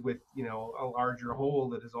interconnected with a larger whole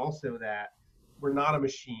that is also that, we're not a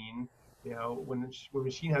machine. When a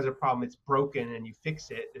machine has a problem, it's broken, and you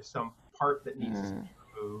fix it. There's some part that needs to be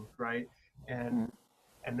removed, right? And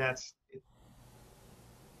and that's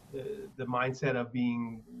the mindset of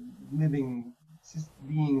being living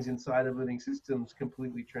beings inside of living systems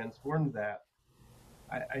completely transformed that.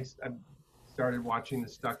 I started watching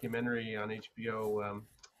this documentary on HBO,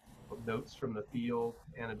 called Notes from the Field,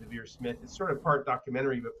 Anna Devere Smith. It's sort of part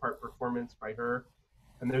documentary but part performance by her.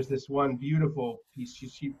 And there's this one beautiful piece.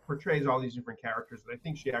 She portrays all these different characters, but I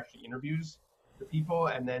think she actually interviews the people,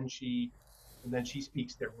 and then she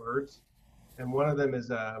speaks their words. And one of them is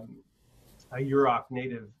a Yurok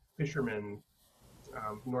native fisherman,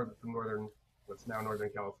 from northern, what's now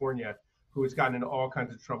Northern California, who has gotten into all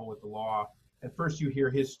kinds of trouble with the law. And first you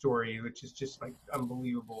hear his story, which is just like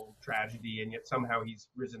unbelievable tragedy, and yet somehow he's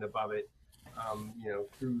risen above it,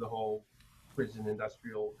 through the whole prison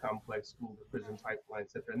industrial complex, school to prison pipeline,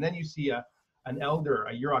 etc. And then you see an elder,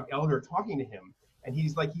 a Yurok elder, talking to him, and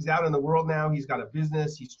he's out in the world now. He's got a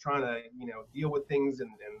business. He's trying to deal with things,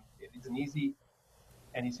 and it isn't easy,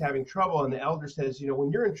 and he's having trouble. And the elder says,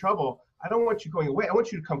 when you're in trouble, I don't want you going away. I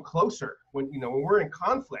want you to come closer. When we're in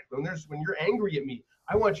conflict, when you're angry at me,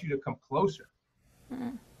 I want you to come closer.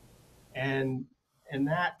 And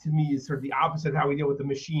that to me is sort of the opposite of how we deal with the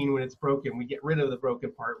machine when it's broken. We get rid of the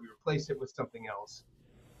broken part, we replace it with something else.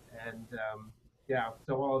 And yeah,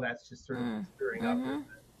 so all of that's just sort of stirring up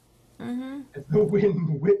as the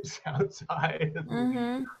wind whips outside.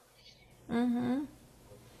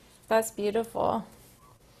 That's beautiful.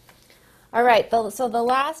 All right, so the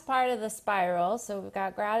last part of the spiral, so we've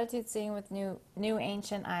got gratitude seeing with new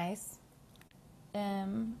ancient eyes,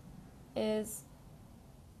 is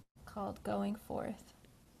called going forth.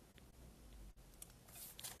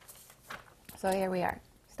 So here we are,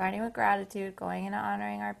 starting with gratitude, going into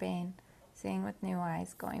honoring our pain, seeing with new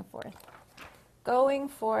eyes, going forth. Going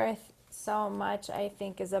forth so much, I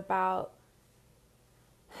think, is about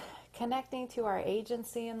connecting to our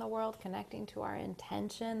agency in the world, connecting to our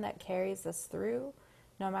intention that carries us through,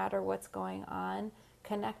 no matter what's going on,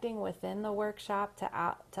 connecting within the workshop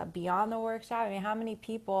to beyond the workshop. I mean, how many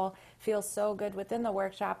people feel so good within the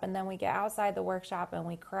workshop and then we get outside the workshop and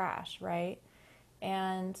we crash, right?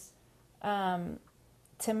 And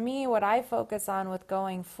to me, what I focus on with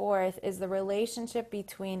going forth is the relationship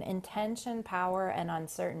between intention, power, and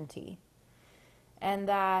uncertainty. And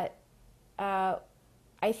that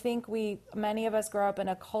I think many of us grow up in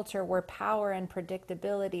a culture where power and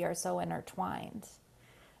predictability are so intertwined.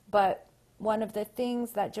 But one of the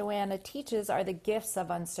things that Joanna teaches are the gifts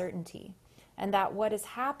of uncertainty. And that what is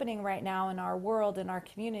happening right now in our world, in our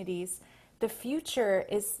communities, the future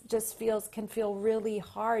can feel really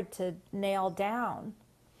hard to nail down.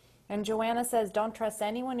 And Joanna says, don't trust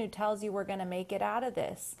anyone who tells you we're going to make it out of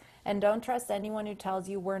this. And don't trust anyone who tells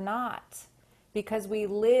you we're not. Because we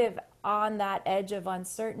live on that edge of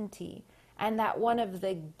uncertainty. And that one of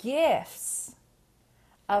the gifts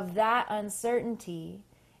of that uncertainty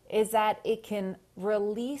is that it can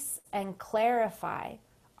release and clarify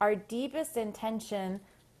our deepest intention,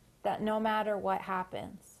 that no matter what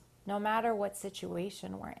happens, no matter what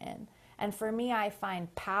situation we're in. And for me, I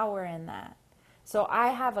find power in that. So I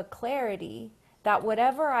have a clarity that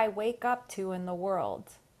whatever I wake up to in the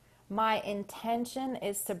world, my intention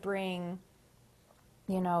is to bring,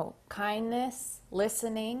 kindness,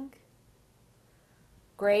 listening,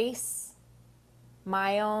 grace,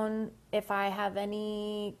 my own, if I have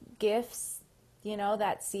any gifts,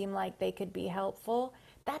 that seem like they could be helpful,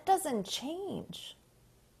 that doesn't change.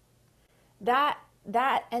 That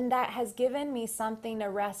has given me something to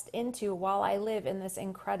rest into while I live in this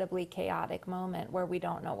incredibly chaotic moment where we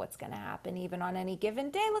don't know what's going to happen even on any given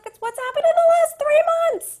day. Look at what's happened in the last 3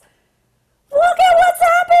 months. Look at what's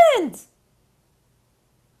happened.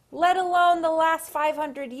 Let alone the last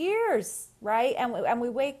 500 years, right? And we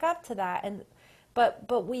wake up to that,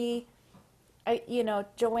 but we,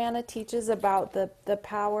 Joanna teaches about the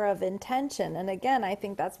power of intention. And again, I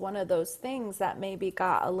think that's one of those things that maybe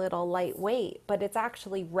got a little lightweight, but it's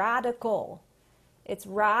actually radical. It's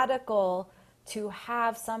radical to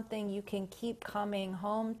have something you can keep coming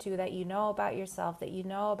home to, that you know about yourself, that you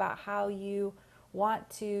know about how you want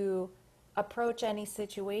to approach any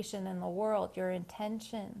situation in the world, your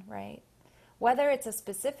intention, right? Whether it's a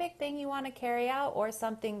specific thing you want to carry out or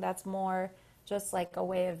something that's more just like a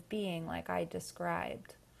way of being, like I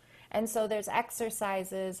described. And so there's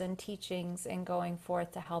exercises and teachings in going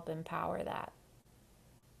forth to help empower that.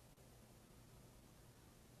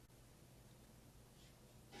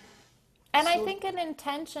 And I So think an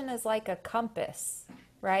intention is like a compass,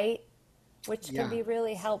 right? Which can yeah, be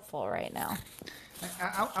really helpful right now.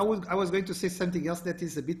 I was going to say something else that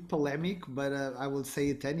is a bit polemic, but I will say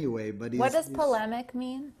it anyway. But What does is polemic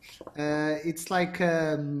mean? it's like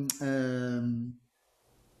how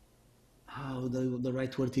the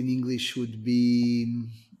right word in English would be.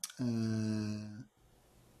 Uh,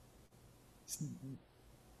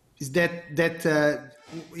 is that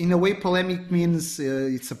in a way polemic means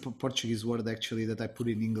it's a Portuguese word actually that I put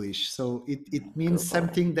in English. So it means Google it.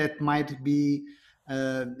 something that might be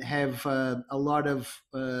have a lot of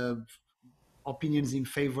opinions in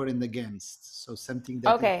favor and against. So something that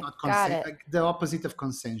is Okay, not got it. the opposite of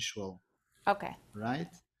consensual, Okay,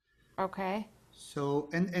 right? okay. So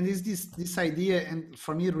and is this idea, and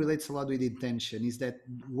for me it relates a lot with intention, is that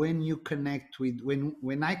when you connect with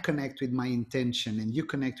when I connect with my intention and you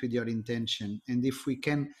connect with your intention, and if we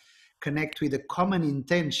can connect with a common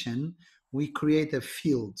intention, we create a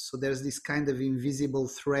field. So there's this kind of invisible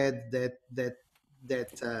thread that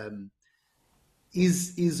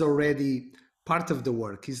is already part of the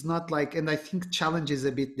work. It's not like, and I think challenges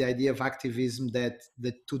a bit the idea of activism that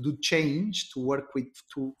to do change, to work with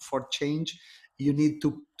for change, you need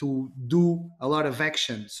to do a lot of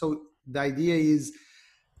action. So the idea is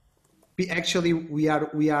actually we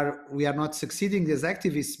are not succeeding as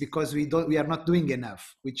activists because we are not doing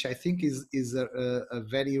enough, which I think is a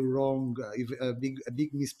very wrong, a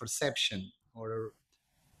big misperception. Or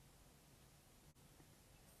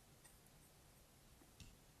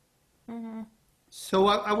so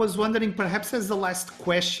I was wondering, perhaps as the last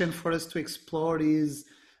question for us to explore is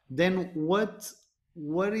then what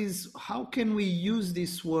is, how can we use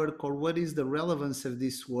this work, or what is the relevance of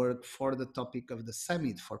this work for the topic of the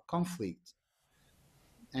summit, for conflict?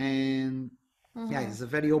 And yeah, it's a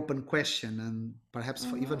very open question, and perhaps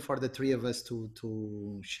even for the three of us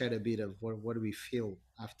to share a bit of what we feel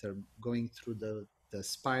after going through the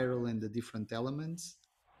spiral and the different elements.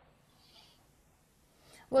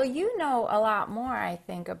 Well, you know a lot more, I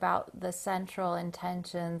think, about the central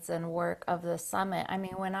intentions and work of the summit. I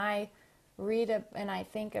mean, when I and I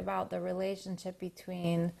think about the relationship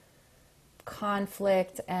between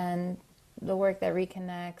conflict and the work that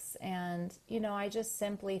reconnects, and, I just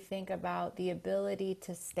simply think about the ability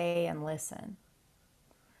to stay and listen.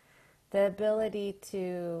 The ability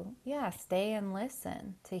to, yeah, stay and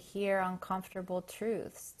listen, to hear uncomfortable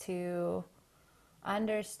truths, to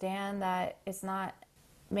understand that it's not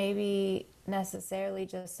maybe necessarily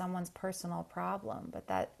just someone's personal problem, but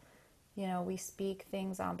that, we speak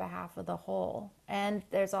things on behalf of the whole. And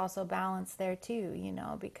there's also balance there too,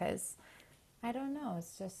 because I don't know,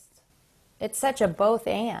 it's such a both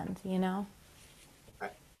and. I,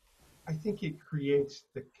 I think it creates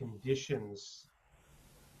the conditions.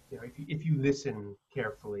 If you listen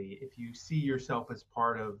carefully, if you see yourself as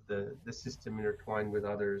part of the system intertwined with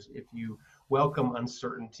others, if you welcome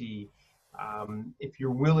uncertainty, if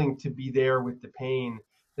you're willing to be there with the pain,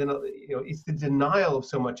 then it's the denial of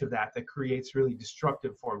so much of that that creates really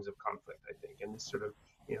destructive forms of conflict, I think. And this sort of,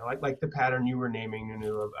 like the pattern you were naming,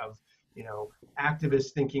 of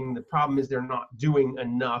activists thinking the problem is they're not doing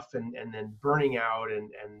enough, and then burning out, and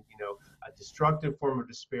a destructive form of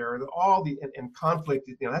despair, all the and conflict,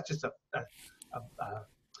 that's just a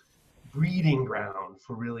breeding ground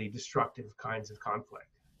for really destructive kinds of conflict,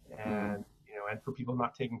 Mm. and and for people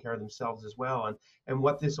not taking care of themselves as well. And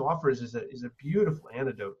what this offers is a beautiful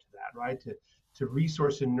antidote to that, right? To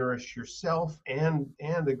resource and nourish yourself and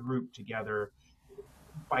the group together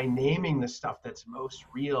by naming the stuff that's most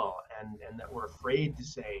real and that we're afraid to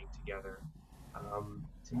say together.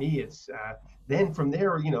 To me, it's then from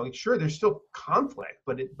there, sure, there's still conflict,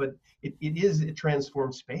 but it is a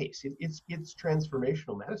transformed space. It's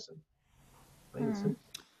transformational medicine, plain and Mm. simple.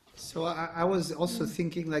 So I was also Mm.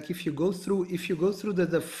 thinking, like, if you go through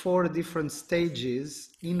the four different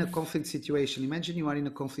stages in a conflict situation. Imagine you are in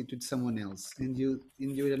a conflict with someone else, and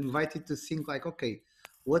you're invited to think like, okay,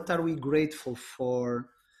 what are we grateful for,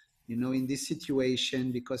 in this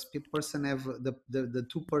situation? Because person have the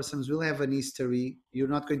two persons will have an history.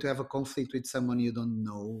 You're not going to have a conflict with someone you don't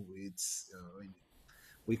know.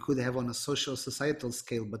 We could have on a social societal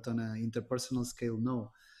scale, but on an interpersonal scale,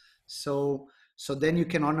 no. So then you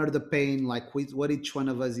can honor the pain, like with what each one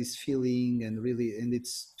of us is feeling, and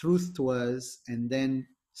it's truth to us, and then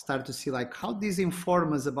start to see like how this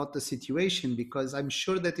inform us about the situation. Because I'm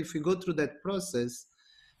sure that if we go through that process,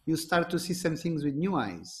 you start to see some things with new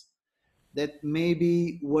eyes, that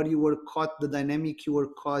maybe what you were caught, the dynamic you were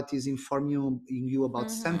caught, is informing you about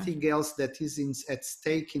Mm-hmm. something else that is at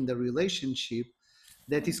stake in the relationship,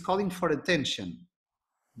 that is calling for attention,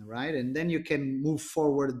 right? And then you can move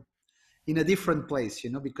forward in a different place,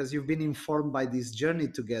 because you've been informed by this journey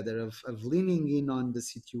together of leaning in on the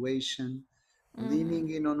situation, Mm-hmm. leaning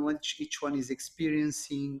in on what each one is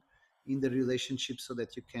experiencing in the relationship, so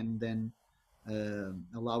that you can then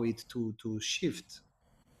allow it to shift.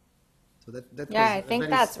 So that Yeah, was I a think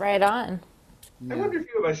very, that's right on. I yeah. wonder if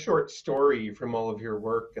you have a short story from all of your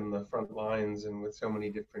work in the front lines and with so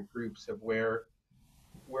many different groups of where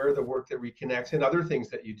the work that reconnects and other things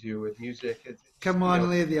that you do with music. It's just Come on,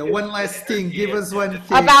 Lydia, one the last thing, energy give us and one just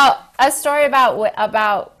thing. About a story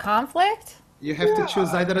about conflict? You have to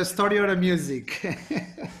choose yeah, either a story or a music.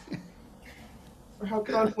 or how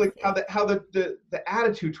Let's conflict, see. how the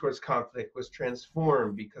attitude towards conflict was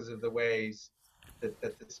transformed because of the ways that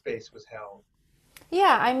the space was held.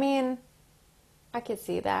 Yeah, I mean, I could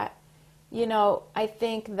see that. I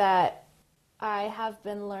think that I have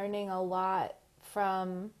been learning a lot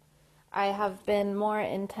from, I have been more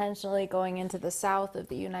intentionally going into the south of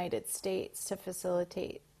the United States to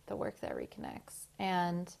facilitate the work that reconnects.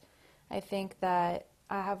 And I think that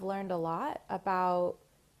I have learned a lot about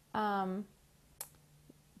um,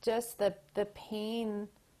 just the pain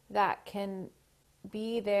that can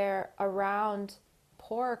be there around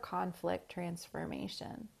poor conflict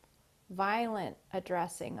transformation, violent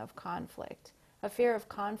addressing of conflict, a fear of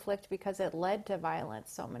conflict because it led to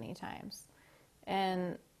violence so many times.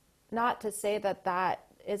 And not to say that that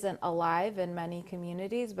isn't alive in many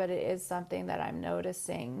communities, but it is something that I'm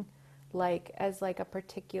noticing, like as like a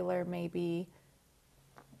particular, maybe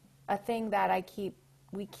a thing that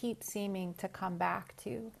we keep seeming to come back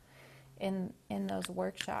to in those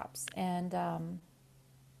workshops. And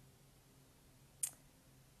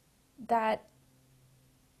that,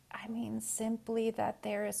 I mean, simply that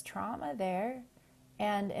there is trauma there.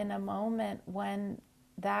 And in a moment when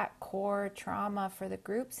that core trauma for the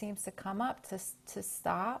group seems to come up, to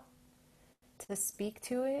stop, to speak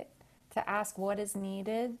to it, to ask what is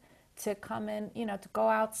needed, to come in, to go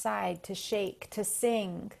outside, to shake, to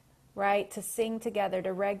sing, right? To sing together,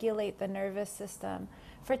 to regulate the nervous system,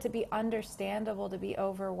 for it to be understandable, to be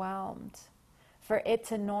overwhelmed, for it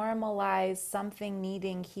to normalize something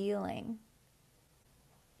needing healing,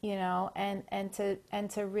 and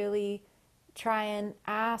to really try and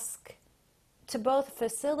ask, to both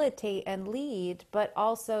facilitate and lead, but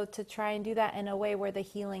also to try and do that in a way where the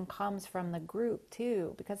healing comes from the group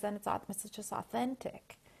too, because then it's just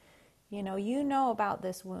authentic. About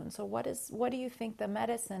this wound. So what do you think the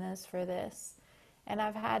medicine is for this? And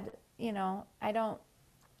I've had, I don't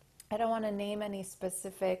want to name any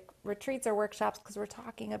specific retreats or workshops because we're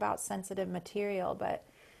talking about sensitive material, but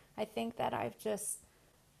I think that I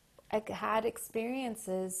had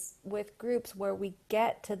experiences with groups where we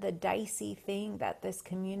get to the dicey thing that this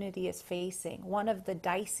community is facing, one of the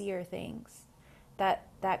dicier things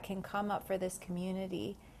that can come up for this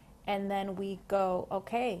community, and then we go,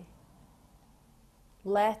 okay,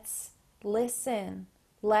 let's listen,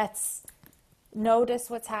 let's notice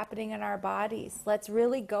what's happening in our bodies, let's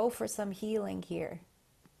really go for some healing here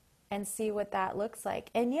and see what that looks like.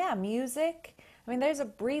 And yeah, music, I mean, there's a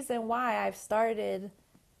reason why I've started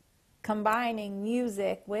combining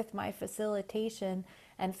music with my facilitation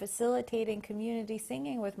and facilitating community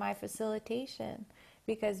singing with my facilitation,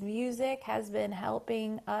 because music has been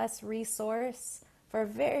helping us resource for a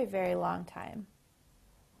very, very long time.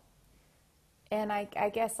 And I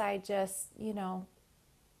guess I just,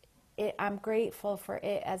 I'm grateful for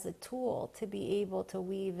it as a tool to be able to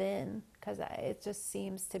weave in, because it just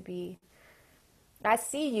seems to be. I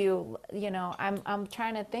see you, I'm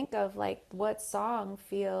trying to think of like what song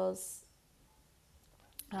feels.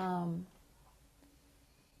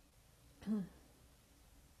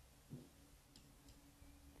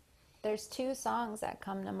 There's two songs that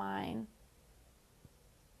come to mind.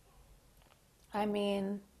 I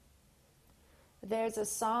mean, there's a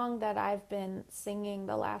song that I've been singing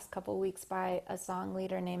the last couple weeks by a song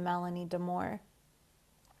leader named Melanie Demore,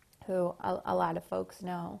 who a lot of folks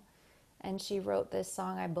know. And she wrote this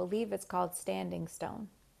song, I believe it's called Standing Stone.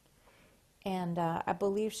 And I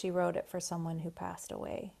believe she wrote it for someone who passed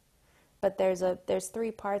away. But there's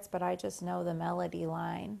three parts, but I just know the melody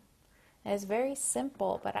line. And it's very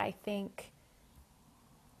simple, but I think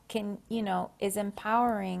is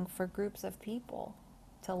empowering for groups of people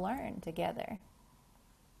to learn together.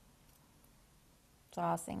 So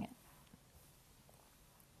I'll sing it.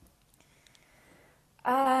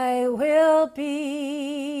 I will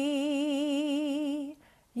be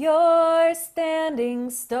your standing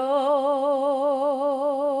stone.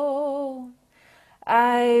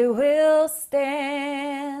 I will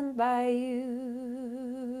stand by you.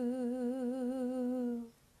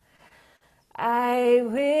 I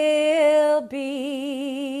will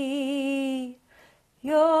be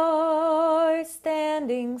your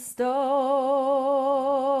standing stone.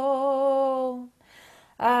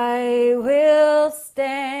 I will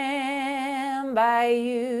stand by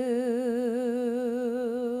you.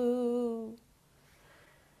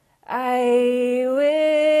 I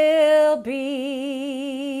will be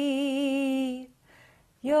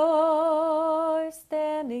your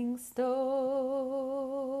standing stone.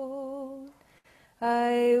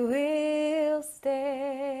 I will stand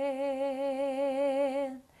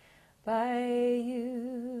by you.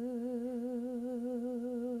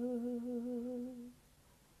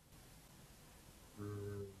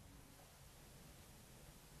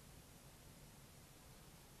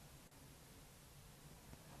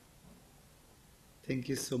 Thank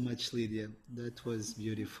you so much, Lydia. That was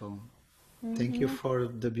beautiful. Thank you for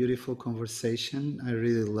the beautiful conversation. I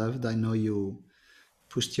really loved. I know you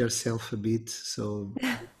pushed yourself a bit, so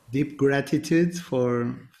deep gratitude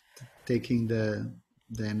for taking the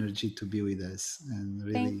energy to be with us. And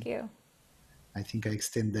really, Thank you. I think I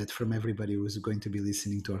extend that from everybody who's going to be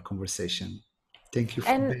listening to our conversation. Thank you for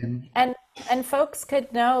And being. and folks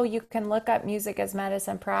could know, you can look up Music as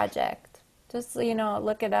Medicine Project. Just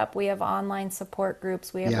look it up. We have online support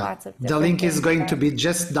groups. We have lots of different The link is things going to be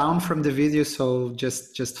just down from the video, so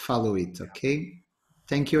just follow it, okay?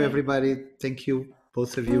 Thank you, everybody. Thank you,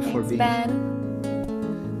 both of you, for Thanks, being here.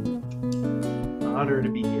 Ben. Honor to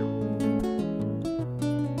be here.